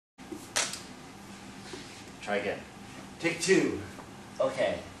Try again. Take two.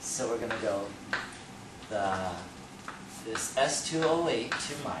 Okay, so we're gonna go this S2O8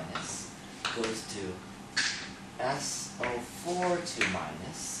 2 minus goes to SO4 2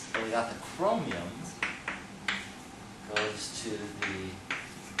 minus, and we got the chromium goes to the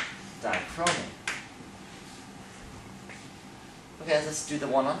dichromate. Okay, let's do the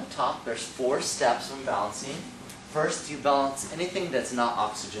one on the top. There's 4 steps when balancing. First, you balance anything that's not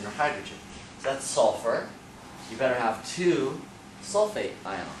oxygen or hydrogen. So that's sulfur. You better have 2 sulfate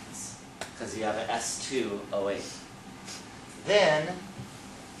ions, because you have an S2O8. Then,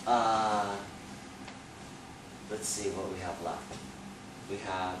 let's see what we have left. We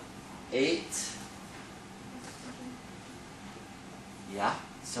have 8. Yeah,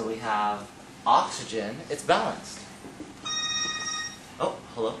 so we have oxygen. It's balanced. Oh,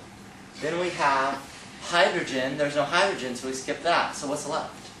 hello. Then we have hydrogen. There's no hydrogen, so we skip that. So what's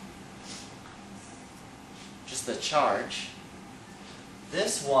left? Just the charge.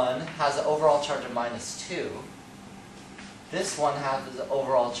 This one has an overall charge of -2. This one has an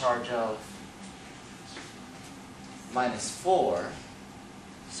overall charge of -4.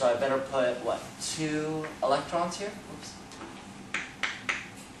 So I better put, what, 2 electrons here? Oops.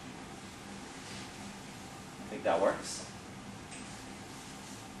 I think that works.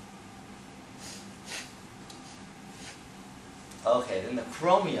 Okay, then the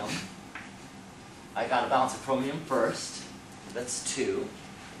chromium. I gotta balance the chromium first. That's 2.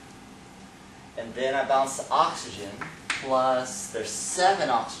 And then I balance the oxygen, plus there's 7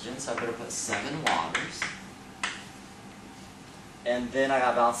 oxygen, so I better put 7 waters. And then I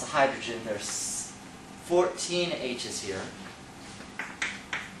gotta balance the hydrogen. There's 14 H's here.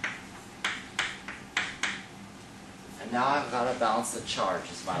 And now I've gotta balance the charge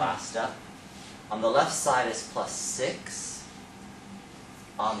is my last step. On the left side is +6.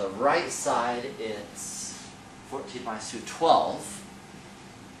 On the right side it's 14 minus 2, 12.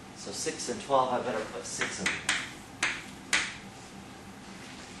 So 6 and 12, I better put 6 in there.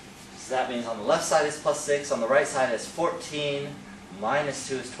 So that means on the left side is +6, on the right side is 14, minus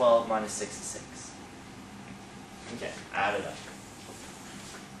 2 is 12, minus 6 is 6. Okay, add it up.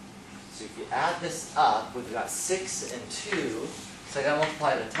 So if you add this up, we've got 6 and 2, so I gotta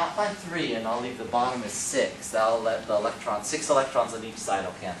multiply the top by 3 and I'll leave the bottom as 6. That'll let the electrons, 6 electrons on each side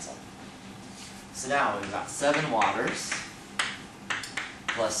will cancel. So now we've got 7 waters,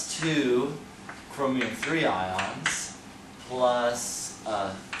 plus 2 chromium 3 ions, plus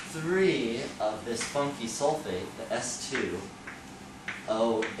 3 of this funky sulfate, the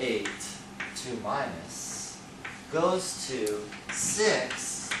S2O8 2 minus, goes to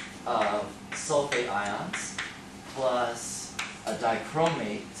 6 of sulfate ions, plus a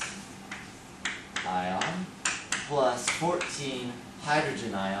dichromate ion, plus 14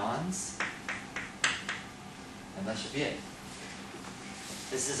 hydrogen ions, and that should be it.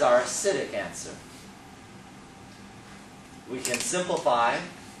 This is our acidic answer. We can simplify,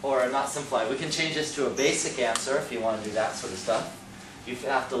 or not simplify, we can change this to a basic answer if you want to do that sort of stuff. You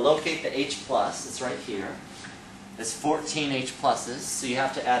have to locate the H+, it's right here. It's 14 H pluses, so you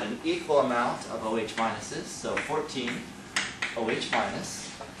have to add an equal amount of OH minuses, so 14 OH minus,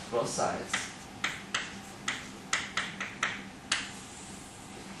 both sides.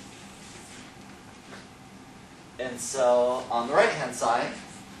 And so on the right hand side,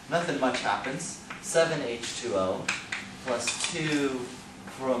 nothing much happens. 7H2O plus 2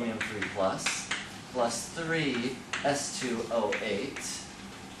 chromium 3 plus, plus 3 S2O8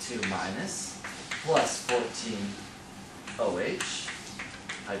 2 minus, plus 14 OH,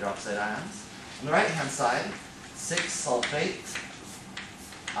 hydroxide ions. On the right hand side, 6 sulfate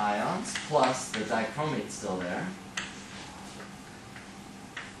ions plus the dichromate still there.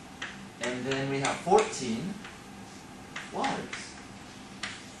 And then we have 14 waters.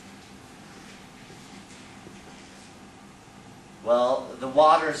 Well, the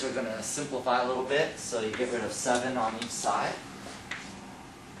waters are going to simplify a little bit, so you get rid of 7 on each side.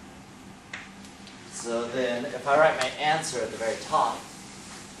 So then, if I write my answer at the very top,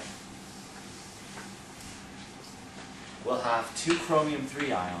 we'll have 2 chromium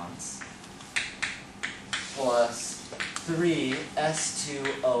 3 ions, plus 3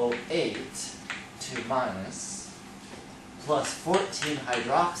 S2O8 2 minus, plus 14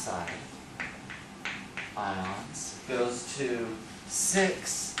 hydroxide ions, goes to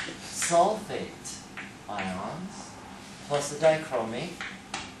 6 sulfate ions, plus the dichromate,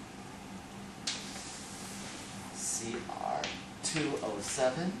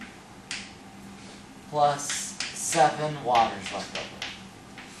 Cr2O7, plus 7 waters left over.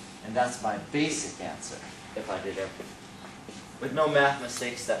 And that's my basic answer, if I did everything. With no math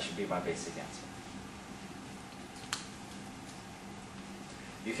mistakes, that should be my basic answer.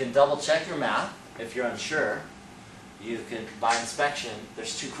 You can double check your math if you're unsure. You can, by inspection,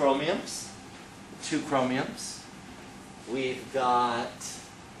 there's 2 chromiums. 2 chromiums. We've got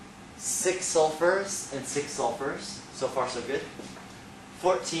 6 sulfurs and 6 sulfurs. So far, so good.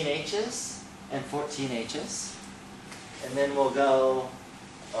 14 H's and 14 H's. And then we'll go,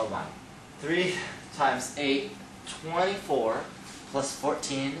 oh my, 3 times 8, 24, plus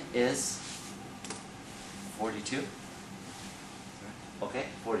 14 is 42. Okay,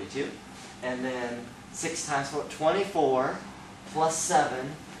 42. And then 6 times 4, 24, plus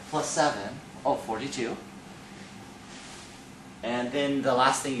 7, plus 7, oh, 42. And then the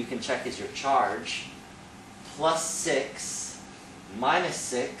last thing you can check is your charge. Plus 6, minus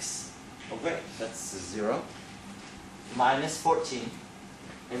 6, oh great, that's 0. Minus 14.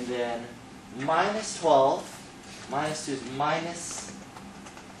 And then minus 12, minus 2 is minus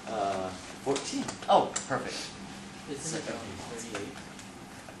 14. Oh, perfect. Isn't it 38?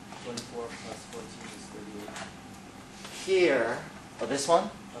 24 plus 14 is 38. Here, oh, this one,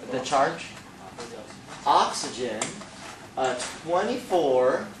 the charge. For the oxygen. Oxygen,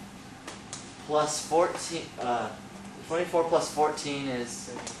 24 plus 14, 24 plus 14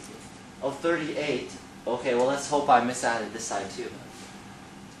 is, oh, 38. Okay, well let's hope I misadded this side too.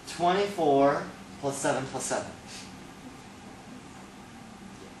 24 plus 7 plus 7.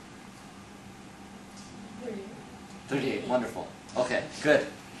 38, wonderful. Okay, good.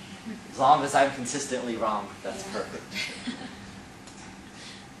 As long as I'm consistently wrong, that's perfect.